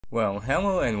Well,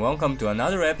 hello and welcome to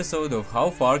another episode of How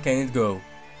Far Can It Go?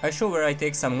 A show where I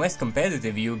take some less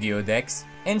competitive Yu-Gi-Oh decks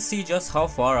and see just how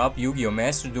far up Yu-Gi-Oh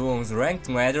Master Duel's ranked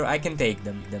ladder I can take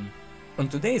them. On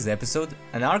today's episode,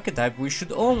 an archetype we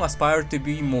should all aspire to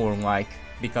be more like,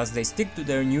 because they stick to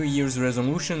their New Year's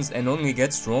resolutions and only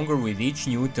get stronger with each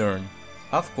new turn.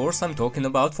 Of course, I'm talking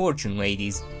about Fortune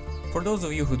Ladies. For those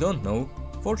of you who don't know,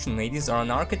 Fortune Ladies are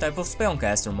an archetype of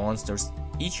spellcaster monsters,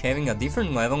 each having a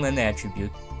different level and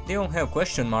attribute. They all have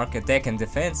question mark attack and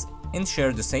defense and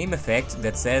share the same effect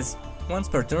that says, once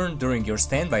per turn during your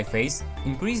standby phase,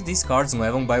 increase this card's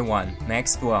level by 1,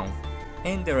 max 12.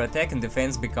 And their attack and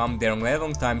defense become their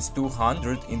level times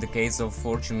 200 in the case of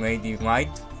Fortune Lady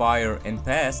Light, Fire and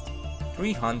Past,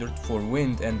 300 for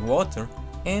Wind and Water,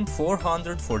 and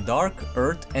 400 for Dark,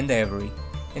 Earth and Every.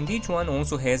 And each one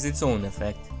also has its own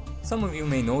effect. Some of you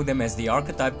may know them as the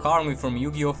archetype Carly from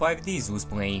Yu-Gi-Oh! 5Ds was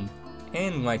playing.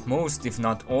 And like most, if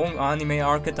not all anime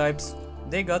archetypes,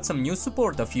 they got some new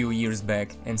support a few years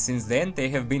back, and since then they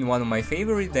have been one of my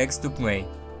favorite decks to play.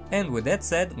 And with that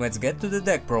said, let's get to the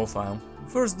deck profile.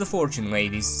 First, the Fortune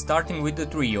Ladies, starting with the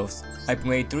trios. I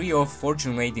play trio of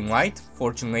Fortune Lady Light,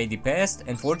 Fortune Lady Past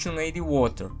and Fortune Lady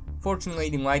Water. Fortune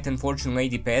Lady Light and Fortune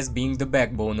Lady Past being the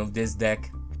backbone of this deck.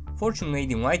 Fortune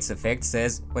Lady Light's effect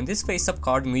says, when this face-up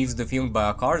card leaves the field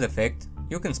by a card effect,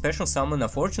 you can special summon a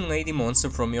Fortune Lady monster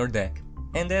from your deck.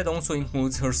 And that also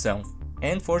includes herself.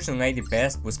 And Fortune Lady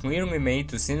Past was clearly made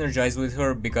to synergize with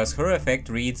her because her effect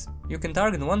reads, you can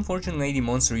target one Fortune Lady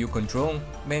monster you control,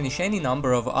 banish any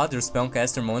number of other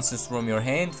spellcaster monsters from your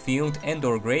hand, field and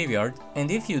or graveyard, and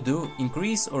if you do,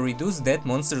 increase or reduce that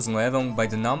monster's level by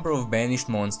the number of banished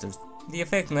monsters. The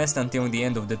effect lasts until the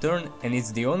end of the turn, and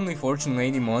it's the only Fortune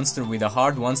Lady monster with a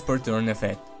hard once per turn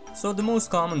effect. So the most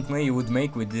common play you would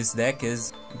make with this deck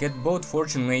is get both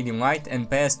Fortune Lady Light and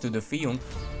Past to the field,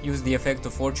 use the effect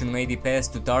of Fortune Lady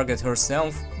Past to target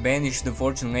herself, banish the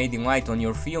Fortune Lady Light on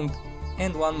your field,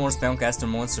 and one more spellcaster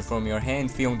monster from your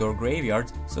hand, field or graveyard,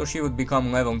 so she would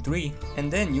become level 3, and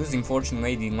then using Fortune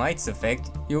Lady Light's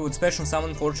effect, you would special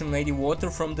summon Fortune Lady Water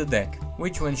from the deck,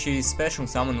 which when she is special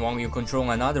summoned while you control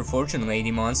another Fortune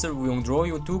Lady monster will draw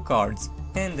you 2 cards.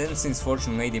 And then since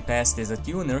Fortune Lady Past is a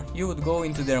tuner, you would go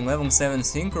into their level 7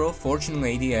 synchro Fortune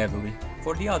Lady Every.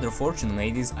 For the other Fortune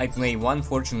Ladies, I play one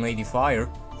Fortune Lady Fire,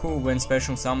 who, when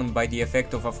special summoned by the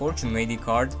effect of a Fortune Lady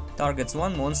card, targets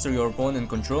one monster your opponent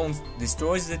controls,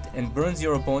 destroys it and burns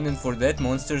your opponent for that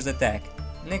monster's attack.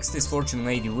 Next is Fortune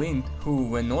Lady Wind, who,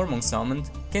 when normal summoned,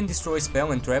 can destroy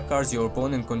spell and trap cards your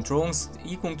opponent controls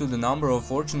equal to the number of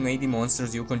Fortune Lady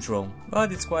monsters you control.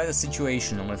 But it's quite a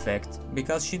situational effect,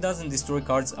 because she doesn't destroy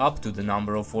cards up to the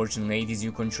number of Fortune Ladies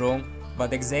you control,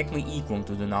 but exactly equal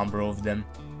to the number of them.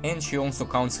 And she also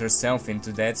counts herself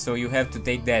into that, so you have to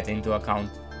take that into account.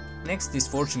 Next is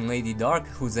Fortune Lady Dark,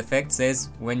 whose effect says,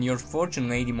 when your Fortune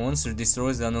Lady monster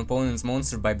destroys an opponent's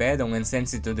monster by battle and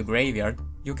sends it to the graveyard,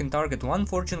 you can target one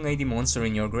Fortune Lady monster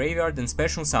in your graveyard and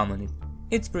special summon it.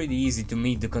 It's pretty easy to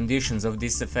meet the conditions of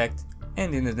this effect,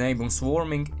 and it enables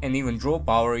swarming and even draw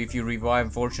power if you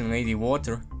revive Fortune Lady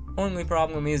Water. Only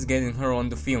problem is getting her on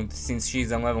the field, since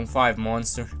she's a level 5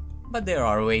 monster, but there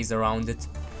are ways around it.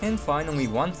 And finally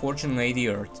one Fortune Lady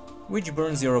Earth, which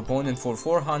burns your opponent for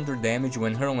 400 damage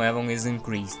when her level is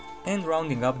increased. And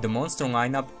rounding up the monster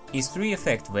lineup is 3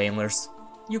 effect Veilers.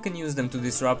 You can use them to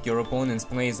disrupt your opponent's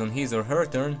plays on his or her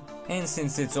turn, and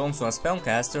since it's also a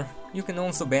spellcaster, you can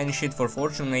also banish it for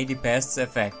Fortune Lady Past's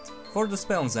effect. For the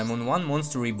spells I'm on 1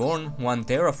 Monster Reborn, 1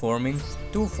 Terraforming,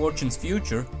 2 Fortune's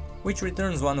Future, which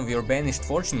returns one of your banished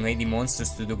Fortune Lady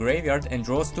monsters to the graveyard and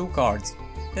draws 2 cards.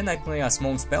 Then I play a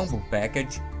small spellbook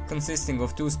package, consisting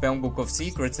of 2 Spellbook of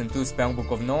Secrets and 2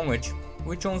 Spellbook of Knowledge,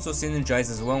 which also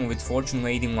synergizes well with Fortune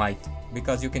Lady Light,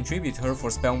 because you can tribute her for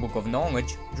Spellbook of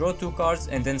Knowledge, draw 2 cards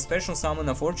and then special summon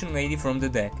a Fortune Lady from the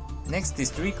deck. Next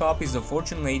is 3 copies of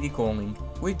Fortune Lady Calling,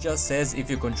 which just says if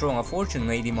you control a Fortune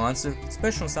Lady monster,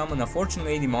 special summon a Fortune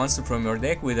Lady monster from your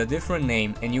deck with a different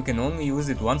name and you can only use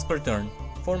it once per turn.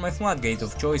 For my floodgate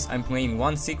of choice I'm playing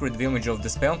 1 Secret Village of the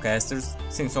Spellcasters,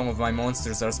 since all of my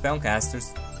monsters are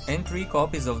spellcasters, and 3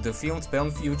 copies of the Field Spell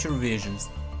Future Visions,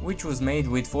 which was made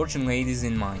with Fortune Ladies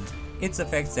in mind. Its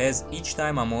effect says each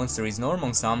time a monster is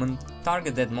normal summoned,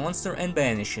 target that monster and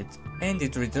banish it, and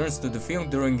it returns to the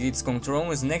field during its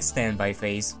controller's next standby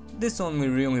phase. This only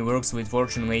really works with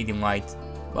Fortune Lady Light,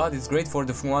 but it's great for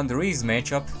the Fluanderees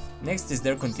matchup. Next is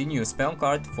their continuous spell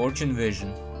card, Fortune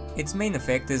Vision. Its main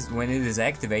effect is, when it is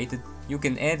activated, you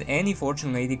can add any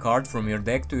Fortune Lady card from your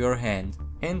deck to your hand,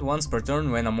 and once per turn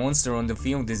when a monster on the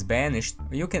field is banished,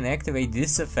 you can activate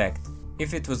this effect.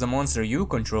 If it was a monster you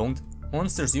controlled,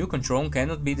 Monsters you control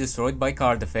cannot be destroyed by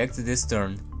card effects this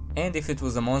turn, and if it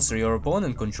was a monster your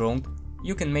opponent controlled,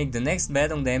 you can make the next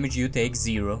battle damage you take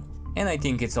 0. And I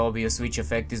think it's obvious which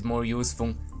effect is more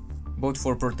useful, both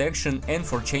for protection and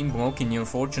for chain blocking your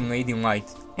Fortune Lady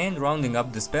Light. And rounding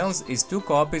up the spells is 2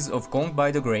 copies of Conquered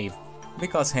by the Grave,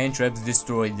 because hand traps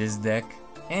destroyed this deck.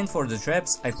 And for the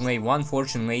traps I play 1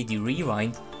 Fortune Lady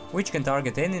Rewind, which can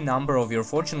target any number of your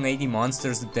Fortune Lady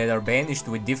monsters that are banished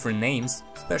with different names,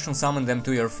 special summon them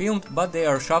to your field, but they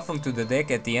are shuffled to the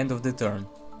deck at the end of the turn.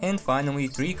 And finally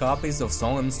 3 copies of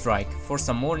Solemn Strike for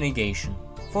some more negation.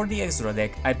 For the extra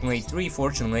deck I play 3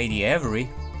 Fortune Lady Avery,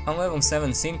 a level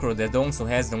 7 synchro that also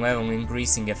has the level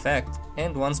increasing effect,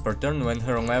 and once per turn when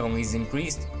her level is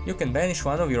increased, you can banish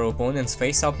one of your opponent's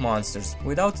face-up monsters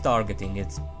without targeting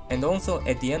it. And also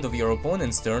at the end of your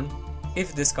opponent's turn,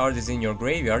 if this card is in your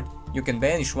graveyard, you can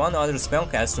banish one other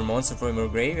spellcaster monster from your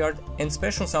graveyard and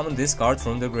special summon this card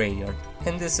from the graveyard.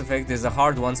 And this effect is a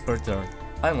hard once per turn.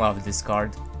 I love this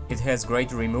card. It has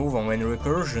great removal and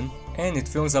recursion, and it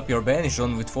fills up your banish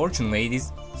zone with Fortune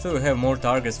Ladies, so you have more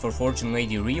targets for Fortune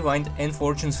Lady Rewind and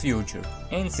Fortune's Future.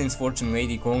 And since Fortune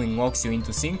Lady Calling locks you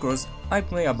into synchros, I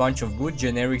play a bunch of good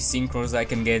generic synchros I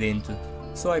can get into.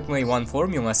 So I play 1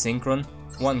 Formula Synchron,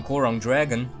 1 Korang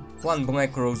Dragon, 1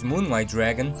 Black Rose Moonlight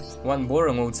Dragon, 1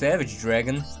 Borreload Savage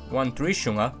Dragon, 1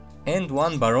 Trishula, and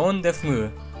 1 Baron de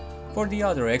Fleur. For the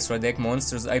other extra deck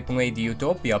monsters I play the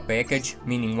Utopia package,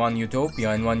 meaning 1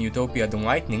 Utopia and 1 Utopia the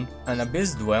Lightning, an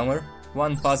Abyss Dweller,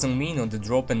 1 Puzzle Mino the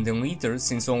Drop and Deleter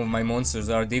since all of my monsters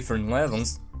are different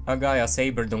levels, a Gaia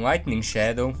Saber the Lightning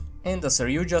Shadow, and a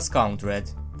Saryuja Scout Red.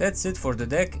 That's it for the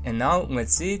deck, and now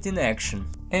let's see it in action.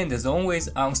 And as always,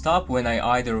 I'll stop when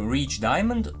I either reach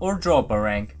Diamond or drop a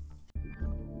rank.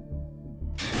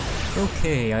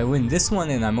 Okay, I win this one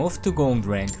and I'm off to Gold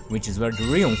rank, which is where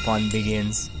the real fun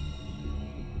begins.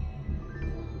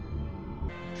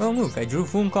 Oh look, I drew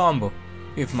full combo,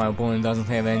 if my opponent doesn't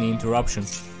have any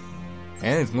interruptions.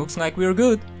 And it looks like we're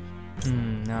good.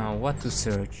 Now what to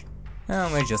search?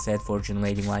 Let's just add Fortune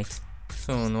Lady Light.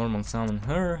 So normal summon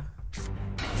her.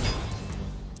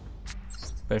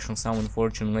 Special summon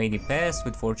Fortune Lady Pass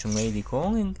with Fortune Lady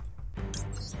Calling.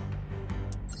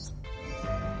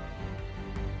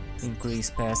 Increase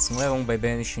pass level by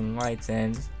banishing light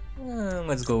and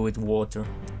let's go with water.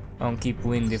 I'll keep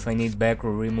wind if I need back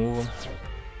row removal.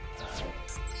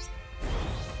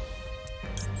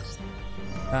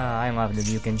 I love that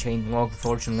you can chain block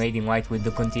Fortune Lady Light with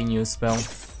the continuous spell.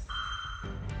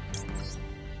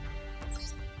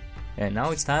 And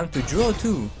now it's time to draw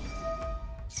 2.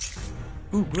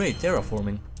 Ooh, great,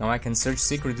 terraforming. Now I can search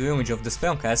Secret Village of the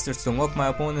Spellcasters to lock my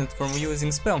opponent from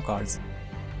using spell cards.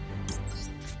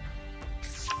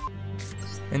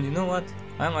 And you know what?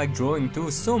 I like drawing 2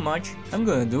 so much, I'm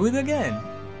gonna do it again!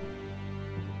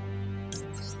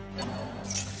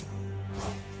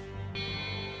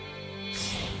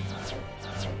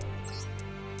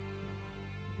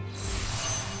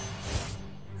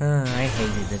 I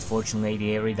hate it that Fortune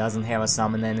Lady Avery doesn't have a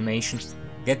summon animation.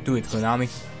 Get to it, Konami.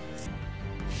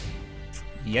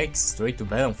 Yikes, straight to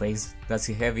battle phase. Does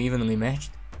he have evenly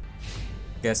matched?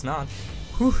 Guess not.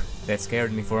 Whew, that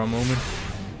scared me for a moment.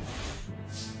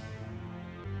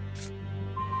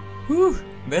 Whew,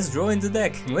 best draw in the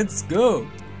deck, let's go!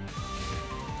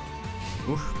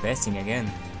 Ooh, passing again.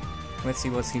 Let's see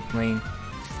what's he playing.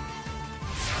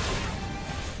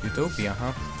 Utopia,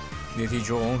 huh? Did he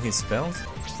draw all his spells?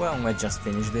 Well, let's just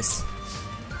finish this.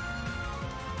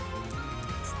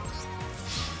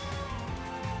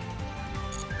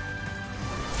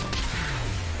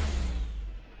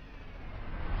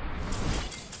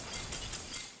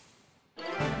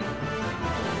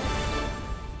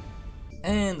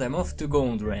 And I'm off to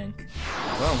Gold rank.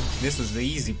 Well, this was the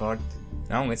easy part.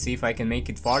 Now let's see if I can make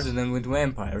it farther than with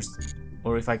vampires.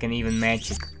 Or if I can even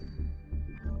match it.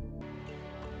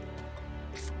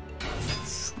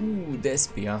 Ooh,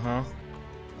 Despia, huh?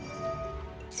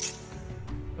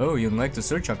 Oh, you'd like to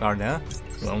search a card, huh?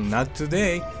 Well, not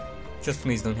today. Just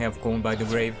please don't have Conquered by the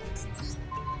Grave.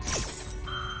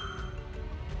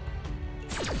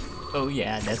 Oh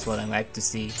yeah, that's what I like to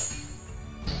see.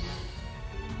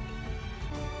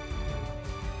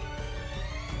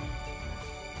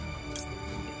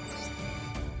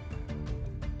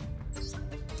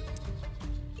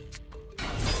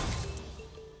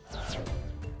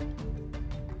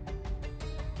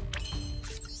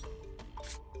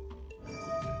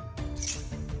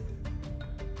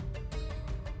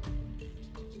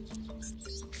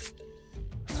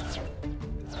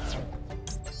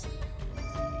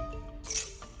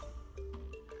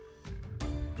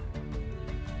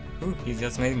 Ooh, he's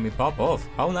just making me pop off.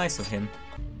 How nice of him.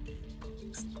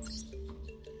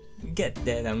 Get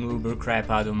that Uber crap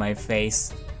out of my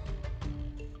face.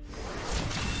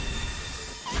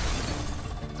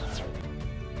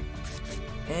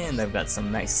 And I've got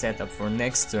some nice setup for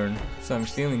next turn, so I'm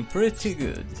feeling pretty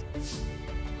good.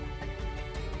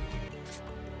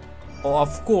 Oh,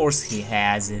 of course he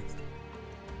has it.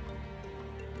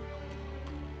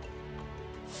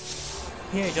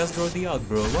 Yeah, just draw the out,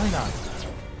 bro, why not?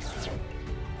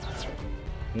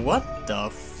 What the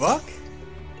fuck?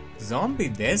 Zombie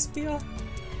Despia?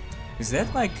 Is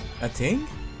that like a thing?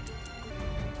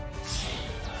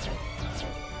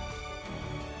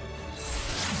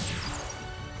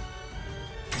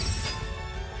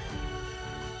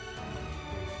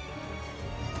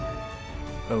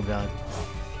 Oh god.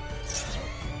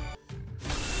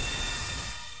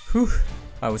 Whew,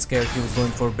 I was scared he was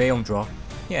going for Bayon draw.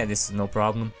 Yeah, this is no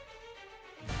problem.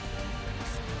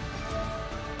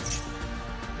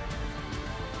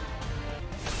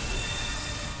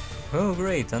 Oh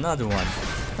great, another one.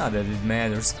 Not that it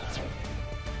matters.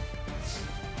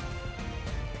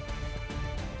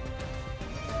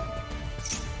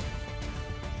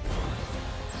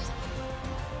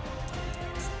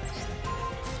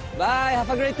 Bye, have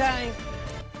a great time.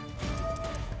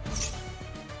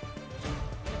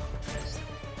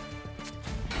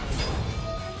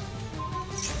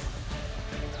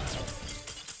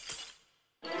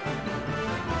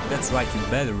 That's right, you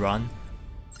better run.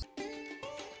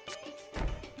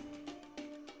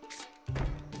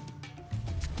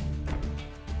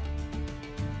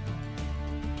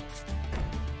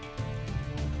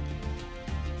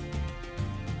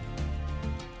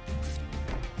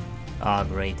 Ah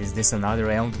great, is this another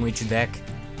Elm Witch deck?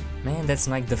 Man, that's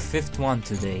like the 5th one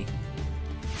today.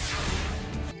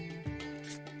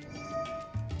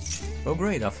 Oh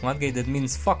great, a floodgate that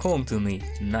means fuck home to me.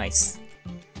 Nice.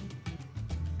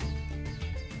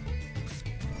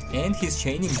 And he's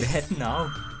chaining that now?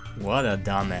 What a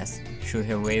dumbass. Should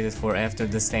have waited for after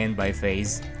the standby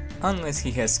phase. Unless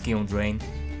he has skill drain,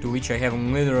 to which I have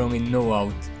literally no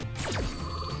out.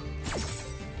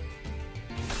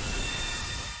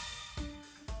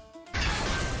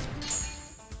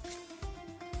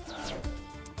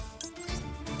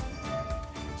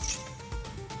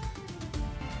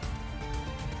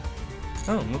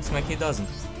 Oh, looks like he doesn't.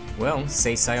 Well,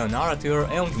 say sayonara to your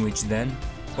Elm Witch then.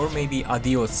 Or maybe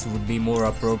adios would be more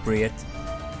appropriate.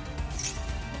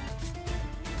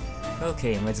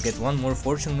 Okay, let's get one more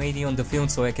Fortune Lady on the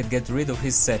field so I can get rid of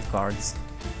his set cards.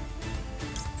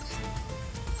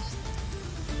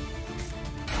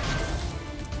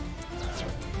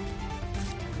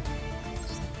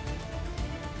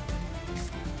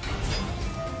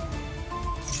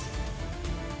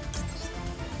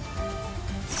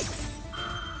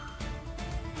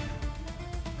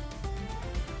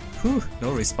 Whew,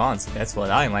 no response, that's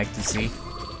what I like to see.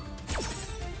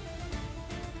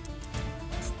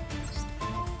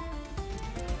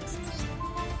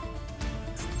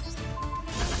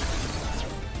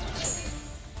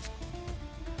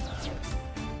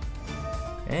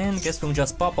 And guess we'll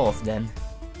just pop off then.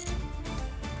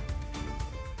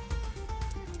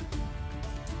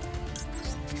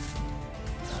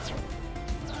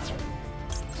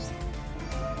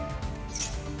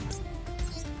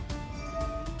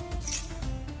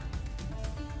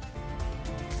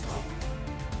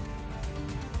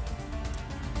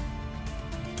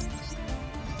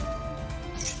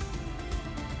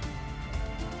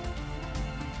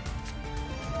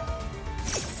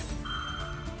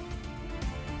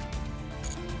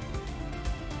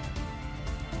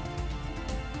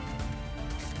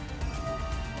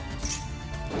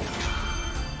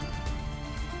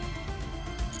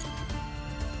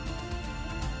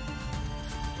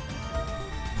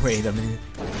 Wait a minute,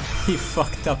 he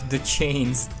fucked up the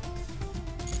chains.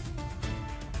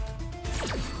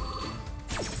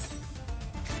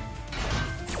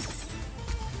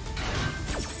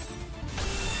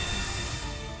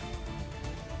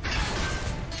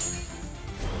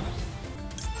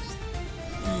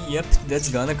 Yep, that's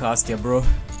gonna cost ya, bro.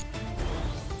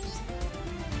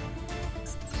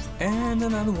 And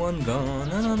another one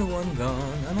gone, another one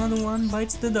gone, another one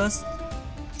bites the dust.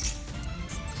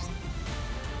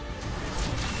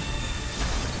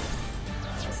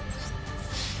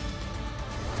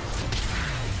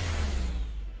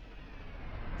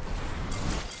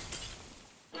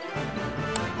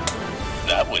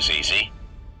 That was easy.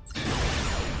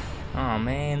 Aw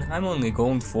man, I'm only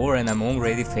going 4 and I'm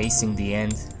already facing the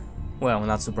end. Well,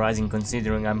 not surprising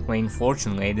considering I'm playing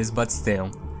Fortune Ladies, but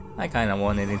still. I kinda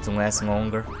wanted it to last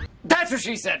longer. That's what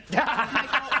she said! Michael!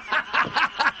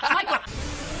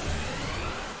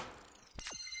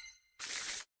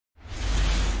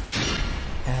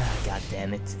 Ah, god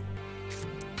damn it.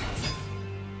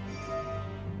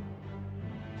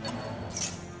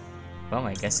 Well,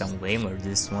 I guess I'll Whaler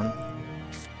this one.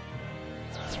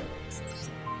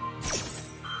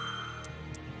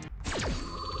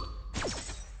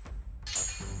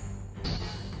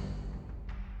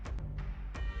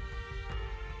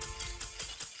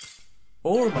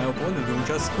 Or my opponent will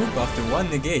just scoop after one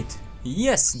negate.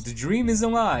 Yes, the dream is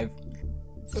alive!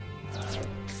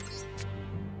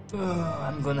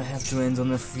 I'm gonna have to end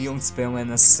on a field spell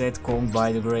and a set called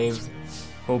by the grave.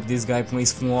 Hope this guy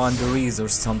plays Flanderies or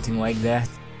something like that.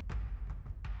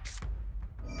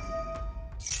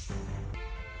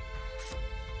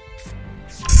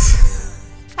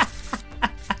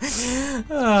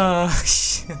 Oh,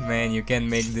 shit, man, you can't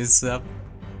make this up.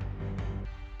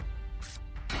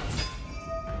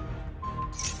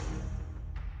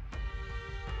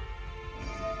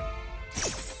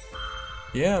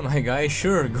 Yeah, my guy,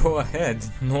 sure, go ahead.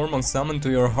 Normal summon to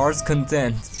your heart's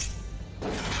content.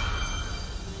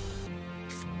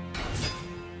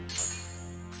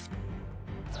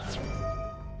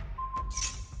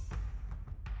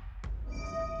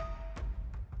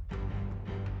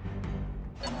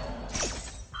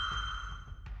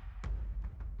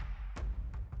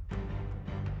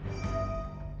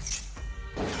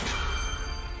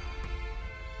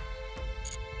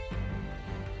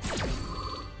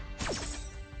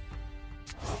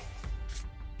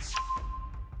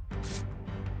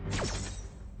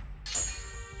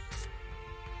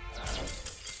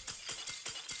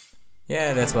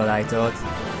 Yeah, that's what I thought.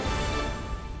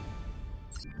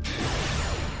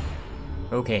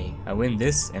 Okay, I win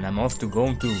this and I'm off to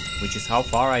Goal 2, which is how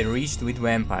far I reached with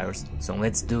vampires, so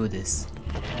let's do this.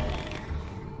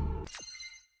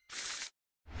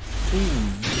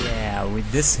 Ooh, yeah, with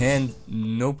this hand,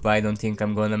 nope, I don't think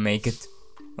I'm gonna make it.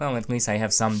 Well, at least I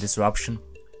have some disruption.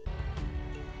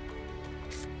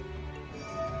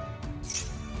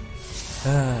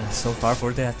 So far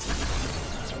for that.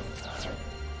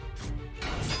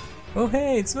 Oh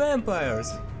hey, it's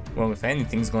vampires! Well, if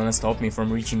anything's gonna stop me from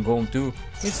reaching Goal 2,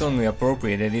 it's only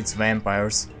appropriate that it's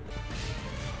vampires.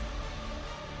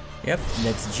 Yep,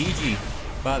 that's GG.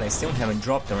 But I still haven't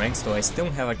dropped the rank, so I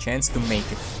still have a chance to make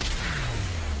it.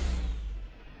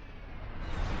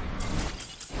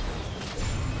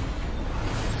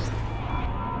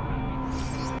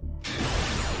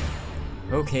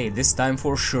 Okay, this time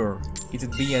for sure.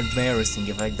 It'd be embarrassing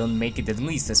if I don't make it at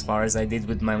least as far as I did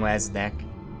with my last deck.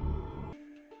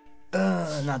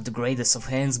 Not the greatest of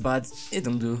hands, but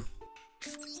it'll do.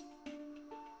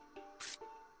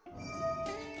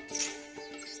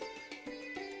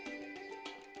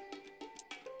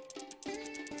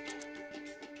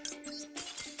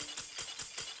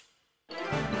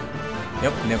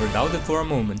 Yep, never doubted for a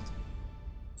moment.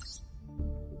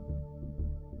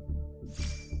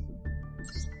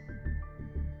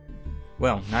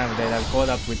 Well, now that I've caught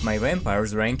up with my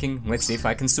vampires ranking, let's see if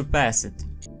I can surpass it.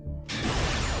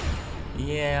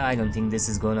 Yeah, I don't think this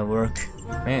is gonna work.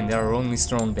 Man, there are only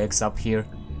strong decks up here.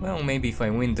 Well, maybe if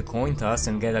I win the coin toss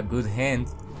and get a good hand,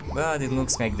 but it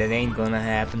looks like that ain't gonna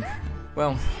happen.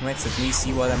 Well, let's at least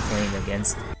see what I'm playing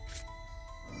against.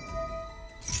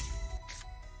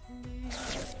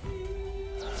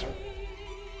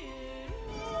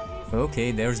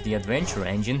 Okay, there's the adventure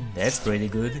engine, that's pretty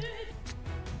good.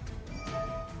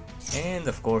 And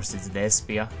of course it's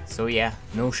Despia, so yeah,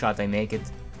 no shot I make it.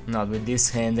 Not with this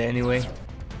hand anyway.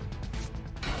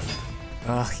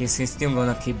 He's still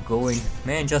gonna keep going.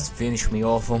 Man, just finish me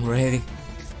off already.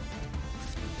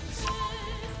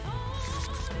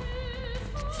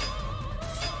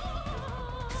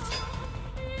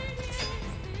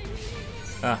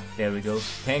 There we go.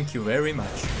 Thank you very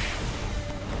much.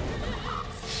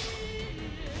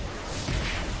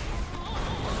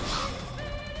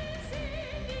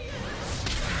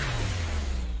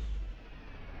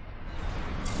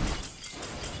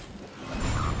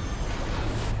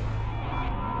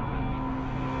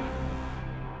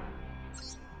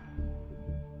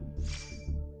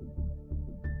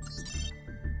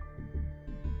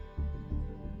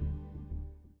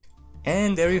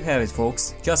 And there you have it,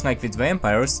 folks. Just like with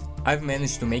vampires, I've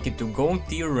managed to make it to Gold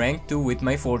Tier Rank 2 with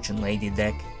my Fortune Lady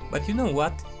deck. But you know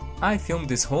what? I filmed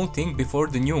this whole thing before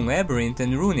the new Labyrinth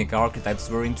and Runic archetypes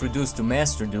were introduced to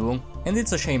Master Duel, and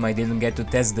it's a shame I didn't get to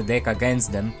test the deck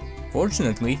against them.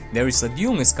 Fortunately, there is a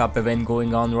Duelist Cup event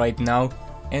going on right now,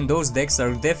 and those decks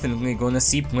are definitely gonna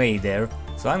see play there.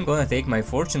 So I'm gonna take my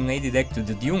Fortune Lady deck to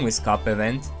the Duelist Cup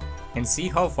event and see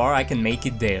how far I can make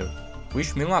it there.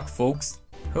 Wish me luck, folks.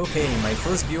 Okay, my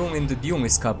first duel in the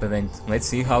Duelist Cup event. Let's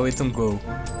see how it'll go.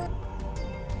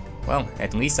 Well,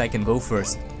 at least I can go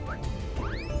first.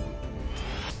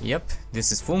 Yep,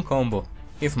 this is full combo,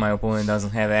 if my opponent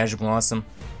doesn't have Ash Blossom,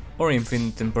 or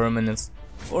Infinite Impermanence,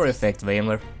 or Effect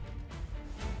Veiler.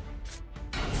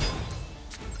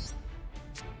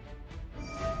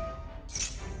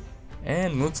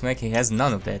 And looks like he has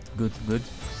none of that. Good, good.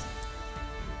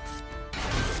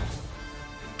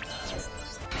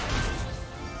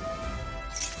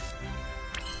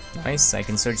 Nice, I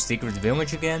can search Secret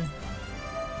Village again.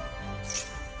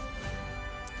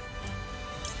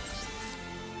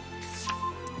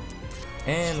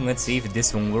 And let's see if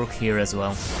this will work here as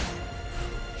well.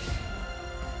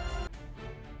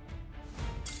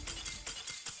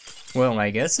 Well, I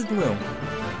guess it will.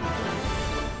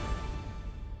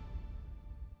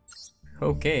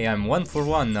 Okay, I'm 1 for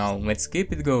 1 now, let's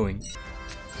keep it going.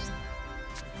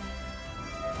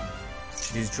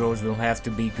 These draws will have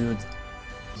to be good.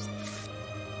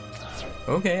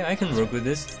 Okay, I can work with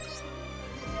this.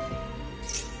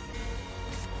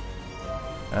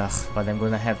 Ugh, but I'm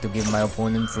gonna have to give my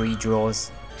opponent 3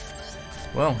 draws.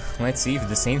 Well, let's see if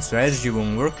the same strategy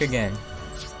will work again.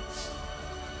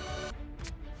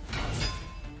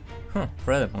 Huh,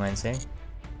 Predator Lance, eh?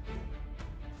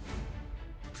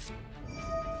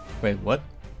 Wait, what?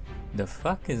 The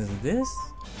fuck is this?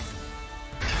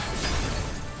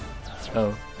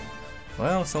 Oh.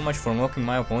 Well, so much for knocking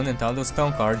my opponent out of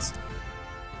spell cards.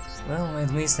 Well,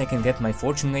 at least I can get my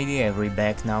Fortune Lady Avery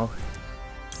back now.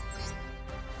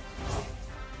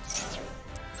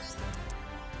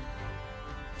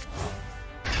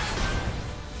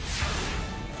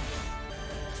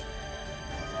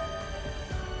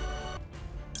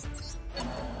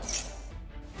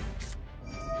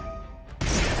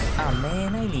 Ah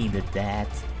man, I needed that.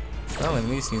 Well, at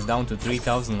least he's down to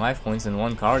 3000 life points and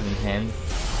 1 card in hand.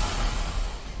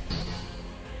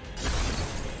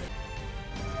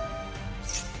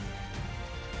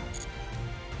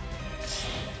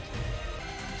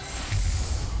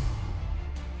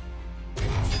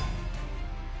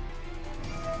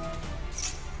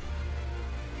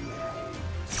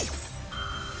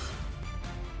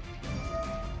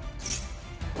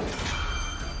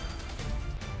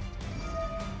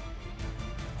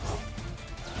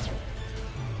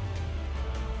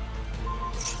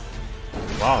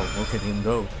 Wow, look at him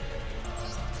go.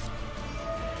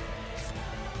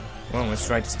 Well, let's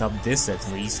try to stop this at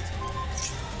least.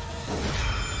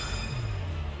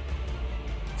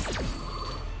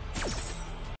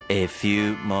 A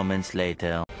few moments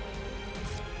later.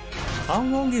 How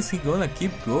long is he gonna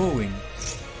keep going?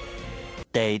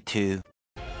 Day 2.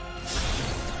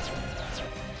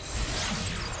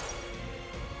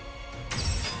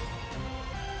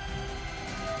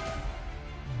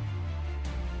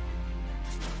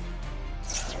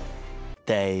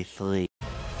 Day 3.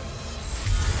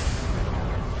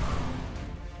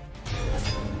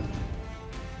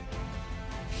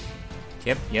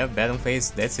 Yep, battle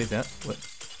phase, that's it, huh? What?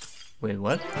 Wait,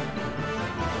 what?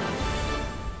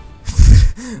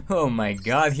 Oh my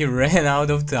god, he ran out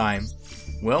of time.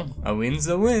 Well, a win's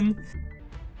a win.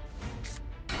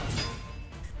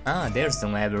 Ah, there's the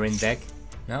Labyrinth deck.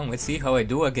 Now let's see how I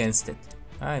do against it.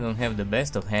 I don't have the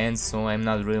best of hands, so I'm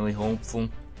not really hopeful.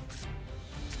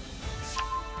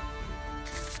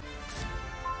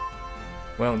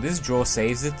 Well, this draw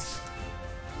saves it.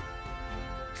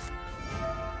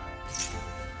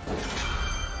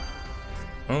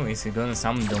 Oh, is he gonna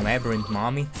summon the Labyrinth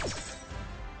Mommy?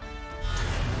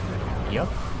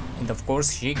 Yup. And of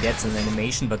course she gets an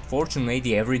animation, but Fortune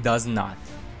Lady Avery does not.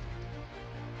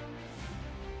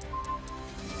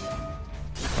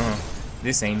 Oh,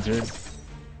 this ain't good.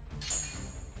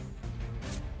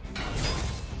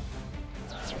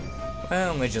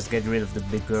 Well, let's just get rid of the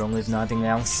big girl if nothing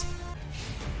else.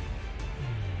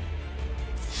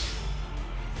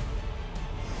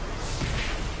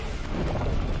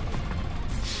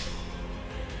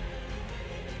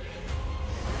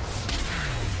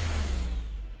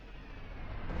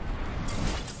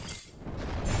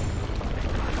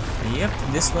 Yep,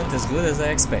 this went as good as I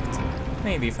expected.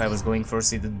 Maybe if I was going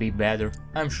first it'd be better.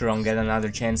 I'm sure I'll get another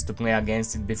chance to play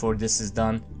against it before this is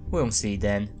done. We'll see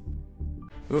then.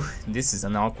 This is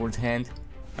an awkward hand.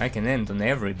 I can end on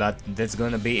Avery, but that's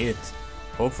gonna be it.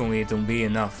 Hopefully it'll be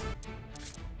enough.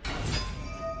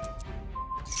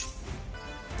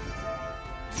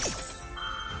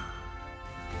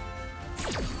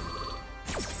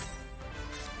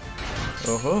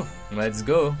 Oh, let's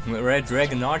go. Red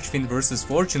Dragon Archfiend versus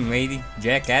Fortune Lady,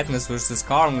 Jack Atlas versus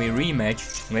Carly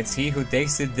rematch. Let's see who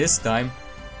takes it this time.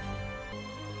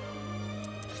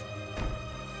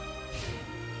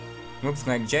 Looks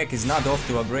like Jack is not off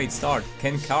to a great start.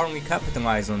 Can Carly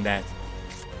capitalize on that?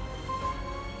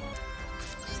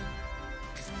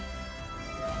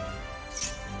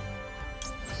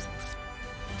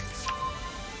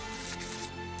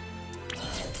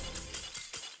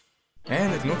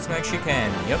 And it looks like she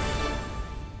can, yep.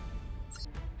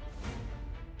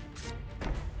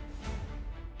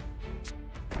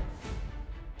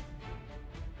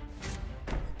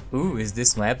 Ooh, is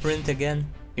this Labyrinth again?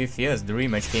 If yes, the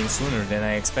rematch came sooner than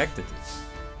I expected.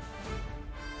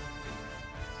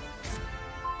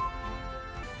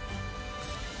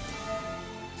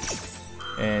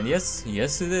 And yes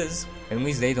it is. At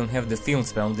least they don't have the field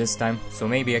spell this time, so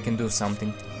maybe I can do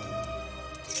something.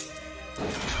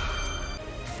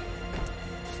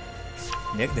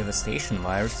 Deck Devastation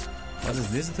Virus. What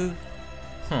does this do?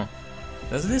 Huh.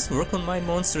 Does this work on my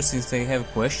monsters since they have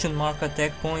question mark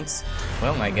attack points?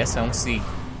 Well, I guess I'll see.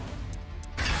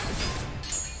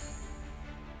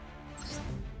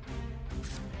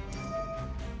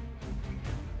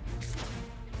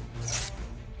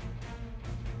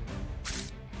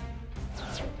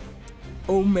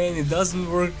 Oh man, it doesn't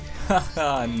work.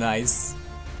 Haha, nice.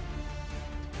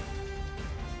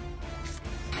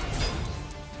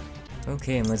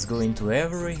 Okay, and let's go into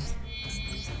Avery.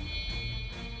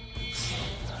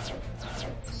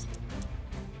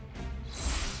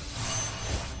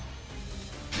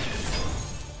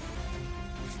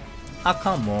 Ah,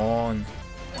 come on.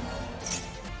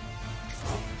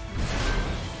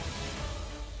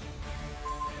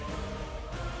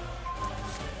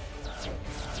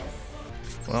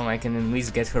 Well, I can at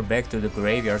least get her back to the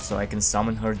graveyard so I can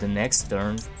summon her the next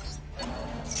turn.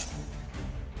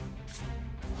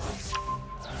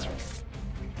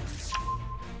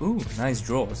 Ooh, nice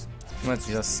draws. Let's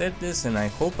just set this and I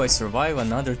hope I survive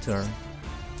another turn.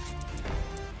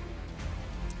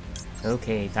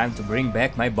 Okay, time to bring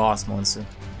back my boss monster.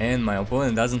 And my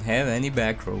opponent doesn't have any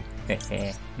back row.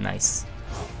 Hehe, nice.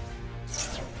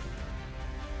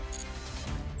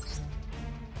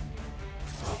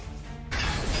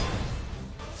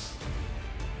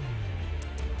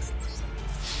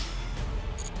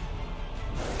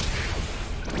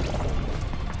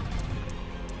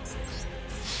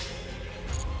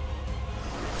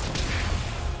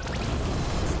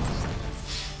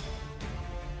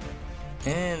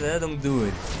 And I don't do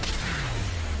it.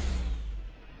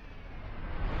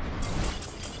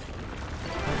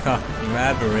 Ha,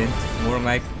 Labyrinth, more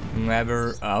like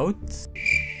Labber out.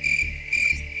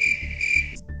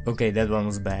 Okay, that one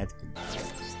was bad.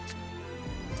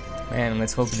 Man,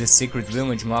 let's hope this secret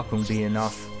village mock will be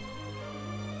enough.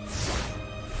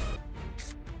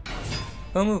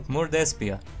 Oh look, more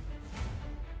Despia.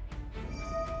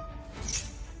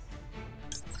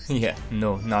 Yeah,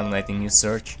 no, not letting you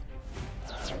search.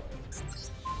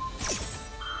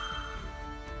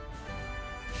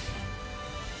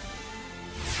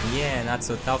 Yeah, not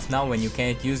so tough now when you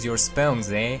can't use your spells,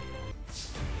 eh?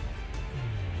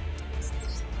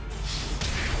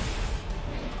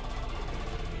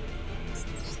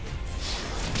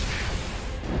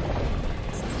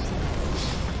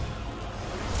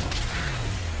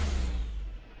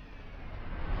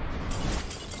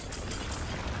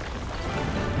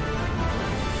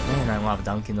 Man, I love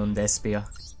dunking on Despia.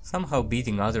 Somehow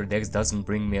beating other decks doesn't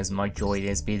bring me as much joy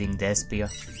as beating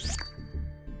Despia.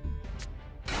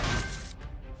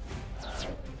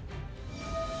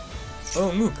 Oh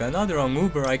look, another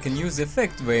Uber I can use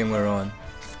Effect Veiler on.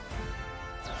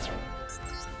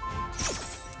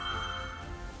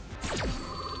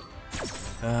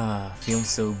 Ah, feels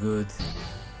so good.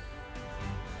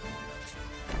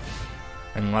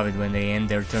 I love it when they end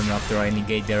their turn after I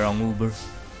negate their Uber.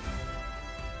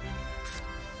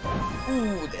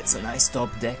 Ooh, that's a nice top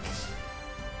deck.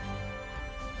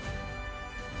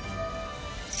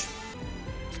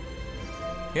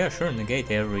 Yeah, sure,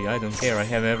 negate every, I don't care, I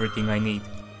have everything I need.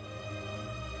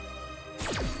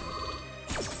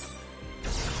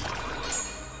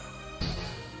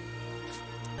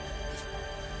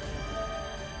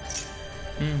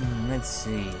 Let's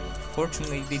see.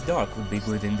 Fortunately, the dark would be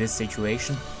good in this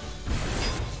situation.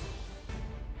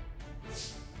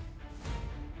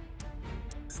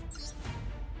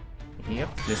 Yep,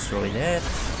 destroy that.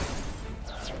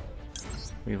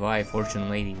 Revive Fortune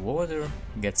Lady Water,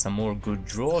 get some more good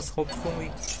draws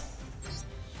hopefully.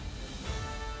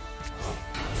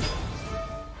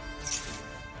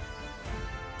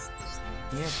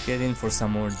 Yep, get in for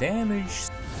some more damage.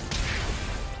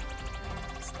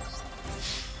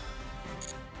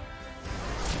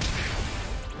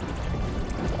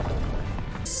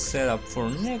 Set up for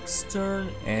next turn,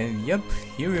 and yep,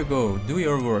 here you go, do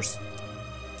your worst.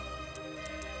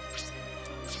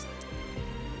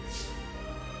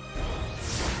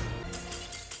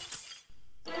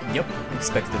 Yep,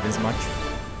 expected as much.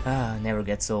 Ah, never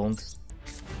gets old.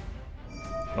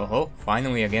 Oh ho,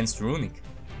 finally against Runic.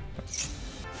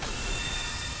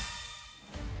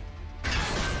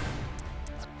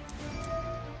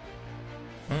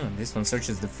 this one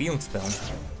searches the field spell.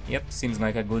 Yep, seems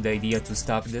like a good idea to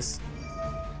stop this.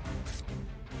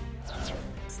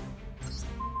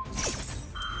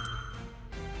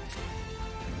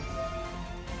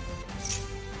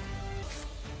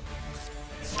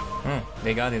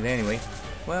 They got it anyway.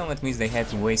 Well, that means they had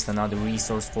to waste another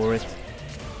resource for it.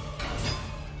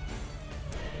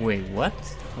 Wait, what?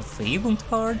 A Fabled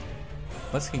card?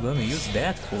 What's he gonna use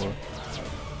that for?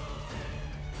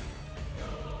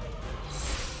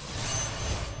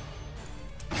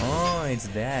 Oh, it's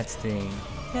that thing.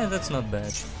 Yeah, that's not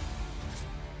bad.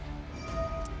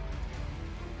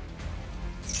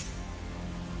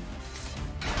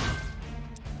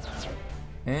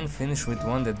 And finish with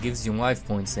one that gives you life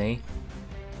points, eh?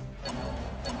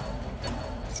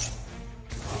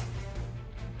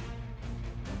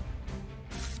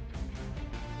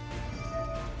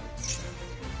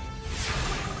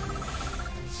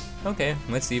 Okay,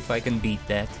 let's see if I can beat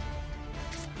that.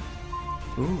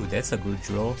 Ooh, that's a good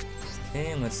draw.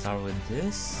 Okay, let's start with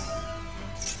this.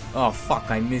 Oh fuck,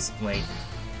 I misplayed.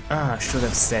 Ah, should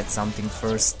have said something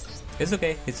first. It's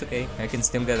okay, I can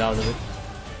still get out of it.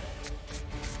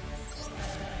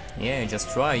 Yeah,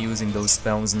 just try using those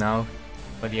spells now.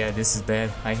 But yeah, this is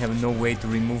bad. I have no way to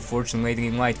remove Fortune Lady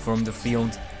Light from the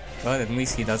field. But at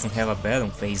least he doesn't have a battle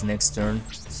phase next turn,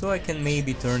 so I can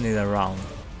maybe turn it around.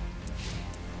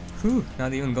 Whew,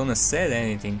 not even gonna set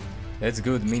anything. That's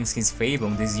good, means his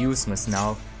Fabled is useless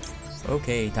now.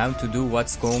 Okay, time to do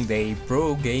what's called a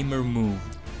pro gamer move.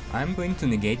 I'm going to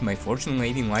negate my Fortune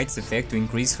Lady Light's effect to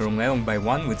increase her level by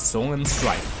 1 with Solemn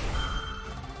Strike.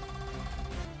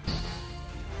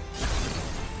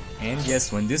 And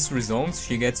yes, when this resolves,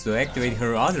 she gets to activate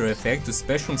her other effect to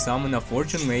special summon a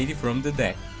Fortune Lady from the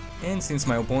deck. And since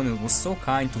my opponent was so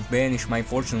kind to banish my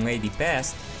Fortune Lady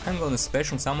past, I'm gonna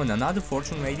special summon another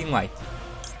Fortune Lady Light.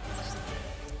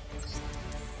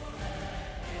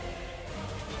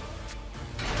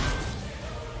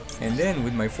 And then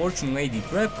with my Fortune Lady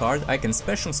trap card, I can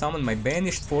special summon my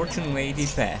banished Fortune Lady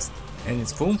past. And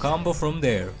it's full combo from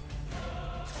there.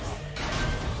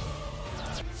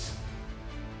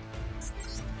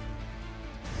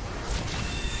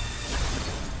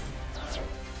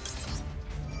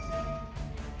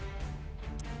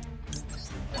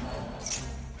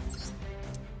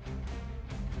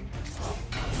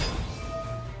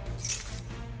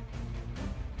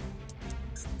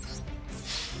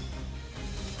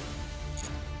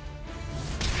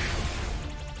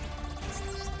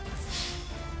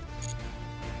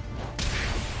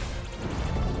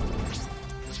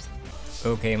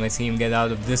 Okay, let's see him get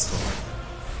out of this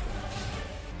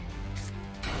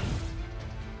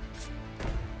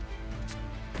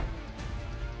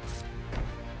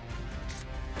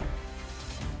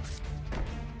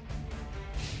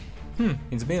one.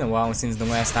 It's been a while since the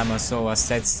last time I saw a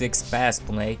set 6 pass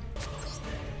play.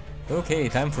 Okay,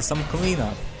 time for some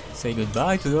cleanup. Say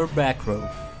goodbye to your back row.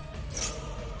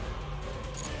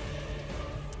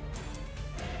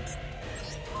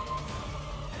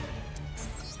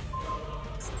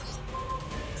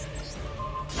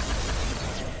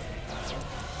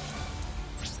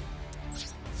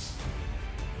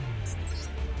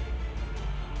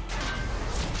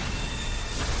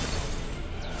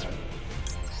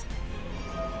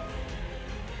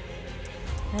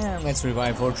 And let's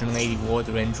revive Fortune Lady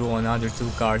Water and draw another 2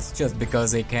 cards just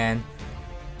because I can.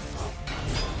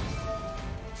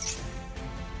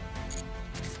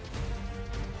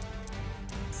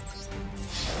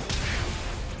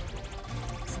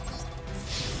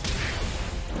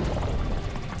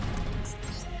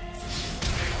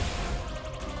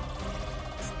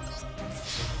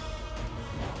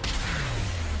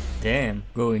 Damn,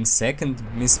 going second,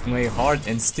 misplay hard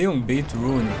and still beat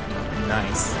Runic.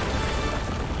 Nice.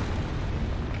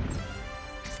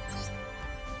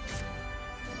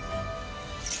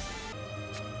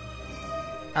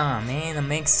 Ah man, I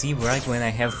make C right when I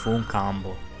have full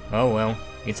combo. Oh well,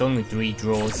 it's only 3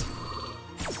 draws.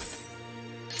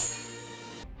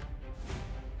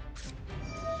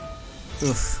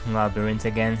 Oof, Labyrinth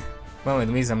again. Well, at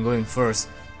least I'm going first.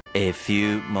 A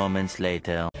few moments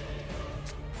later.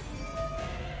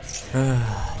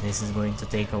 This is going to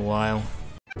take a while.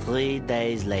 3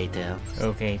 days later.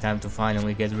 Okay, time to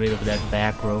finally get rid of that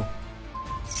back row.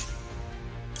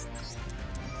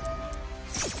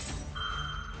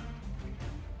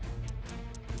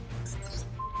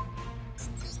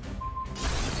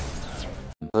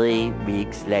 Three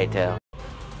weeks later.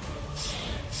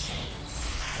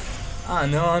 Ah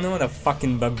no, not a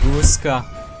fucking babushka.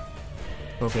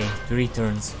 Okay, 3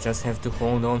 turns. Just have to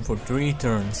hold on for 3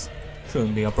 turns.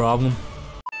 Shouldn't be a problem.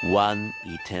 1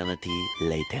 eternity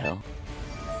later.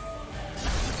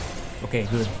 Okay,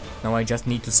 good. Now I just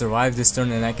need to survive this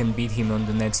turn and I can beat him on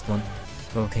the next one.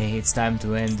 Okay, it's time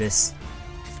to end this.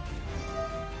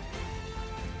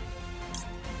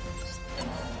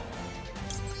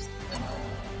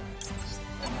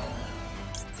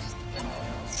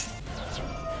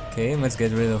 Okay, let's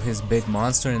get rid of his big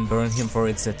monster and burn him for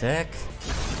its attack.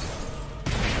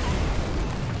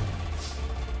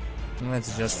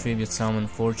 Let's just tribute summon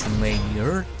Fortune Lady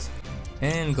Earth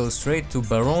and go straight to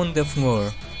Baron de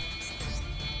Fleur.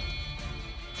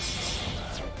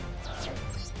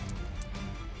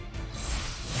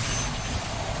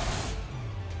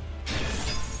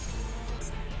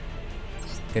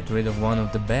 Get rid of one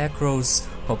of the back rows,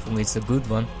 hopefully it's a good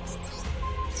one.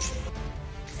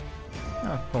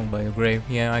 Ah, owned by a grave,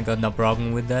 yeah, I got no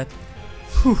problem with that.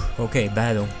 Whew. Okay,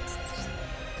 battle.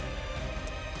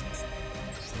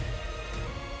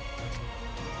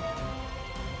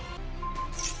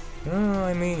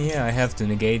 I mean, yeah, I have to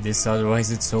negate this,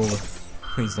 otherwise it's over.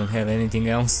 Please don't have anything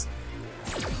else.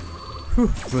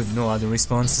 Whew. Good, no other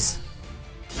responses.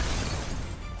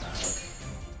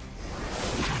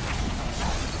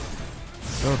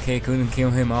 Okay, couldn't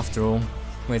kill him after all.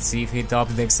 Let's see if he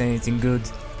top decks anything good.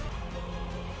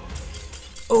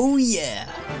 Oh yeah!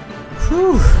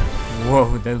 Whew.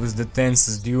 Whoa, that was the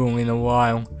tensest duel in a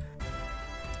while.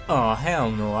 Oh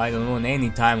hell no, I don't want any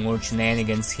Time Lord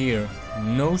shenanigans here.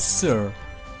 No sir.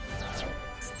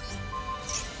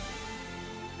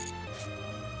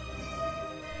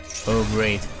 Oh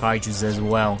great, Kaijus as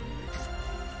well.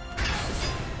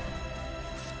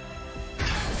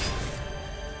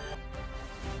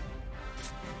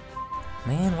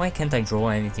 Man, why can't I draw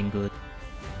anything good?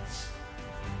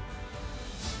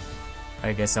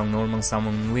 I guess I'll normal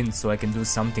summon Wind so I can do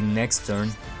something next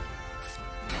turn.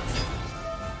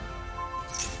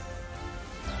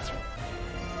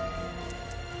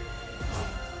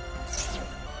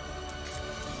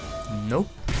 Nope.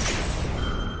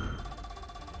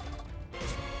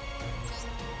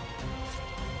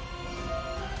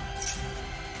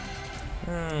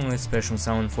 Let's special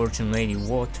summon Fortune Lady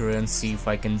Water and see if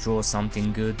I can draw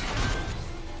something good.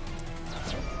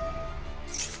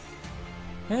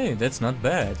 Hey, that's not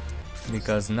bad,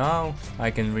 because now I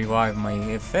can revive my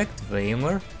effect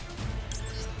Veiler.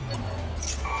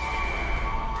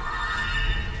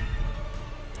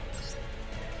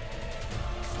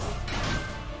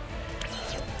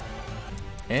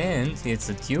 And it's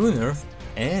a tuner,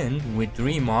 and with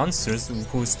 3 monsters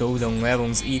whose total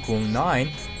levels equal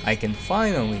 9, I can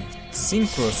finally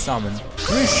synchro summon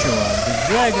Trishula,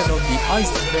 the dragon of the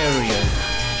ice barrier.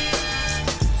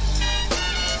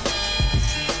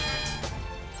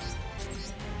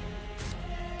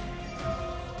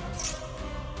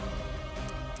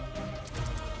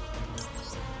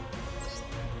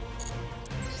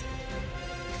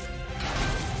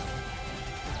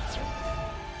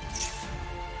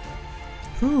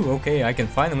 Whew, okay, I can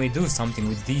finally do something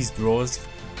with these draws.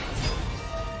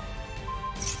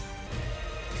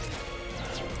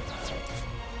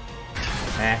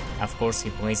 Of course he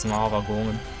plays Lava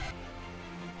Golem.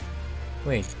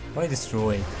 Wait, why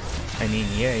destroy it? I mean,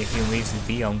 yeah, if he leaves with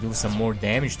B, I'll do some more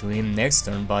damage to him next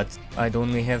turn, but I'd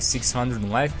only have 600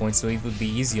 life points, so it would be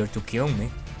easier to kill me.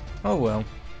 Oh well,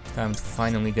 time to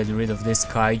finally get rid of this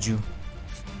Kaiju.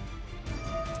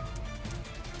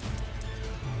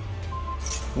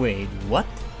 Wait, what?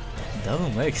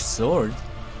 Double-edged sword?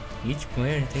 Each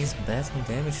player takes battle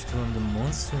damage to the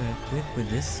monster equipped with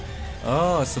this?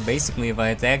 Oh, so basically if I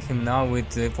attack him now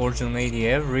with Fortune Lady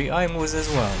Every, I lose as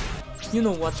well. You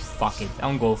know what, fuck it,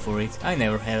 I'll go for it. I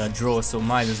never had a draw, so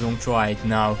might as well try it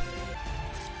now.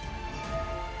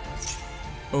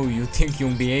 Oh, you think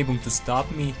you'll be able to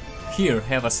stop me? Here,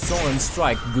 have a stolen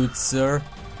strike, good sir.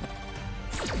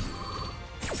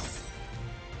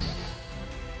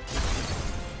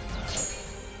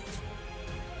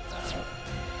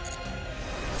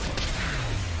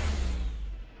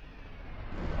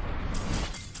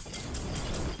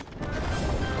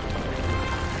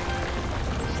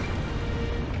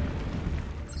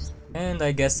 And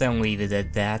I guess I'll leave it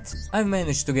at that. I've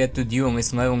managed to get to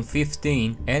Duelist level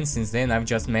 15, and since then I've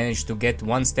just managed to get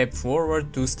 1 step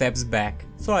forward, 2 steps back.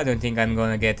 So I don't think I'm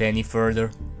gonna get any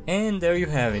further. And there you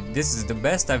have it, this is the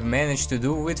best I've managed to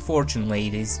do with Fortune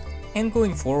Ladies. And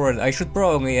going forward I should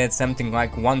probably add something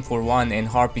like 1-for-1 and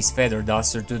Harpy's Feather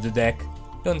Duster to the deck.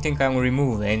 Don't think I'll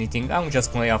remove anything, I'll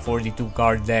just play a 42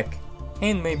 card deck.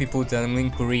 And maybe put a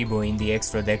Linkuriboh in the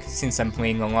extra deck, since I'm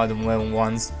playing a lot of level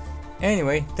 1s.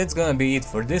 Anyway, that's gonna be it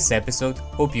for this episode,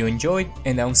 hope you enjoyed,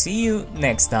 and I'll see you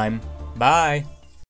next time. Bye!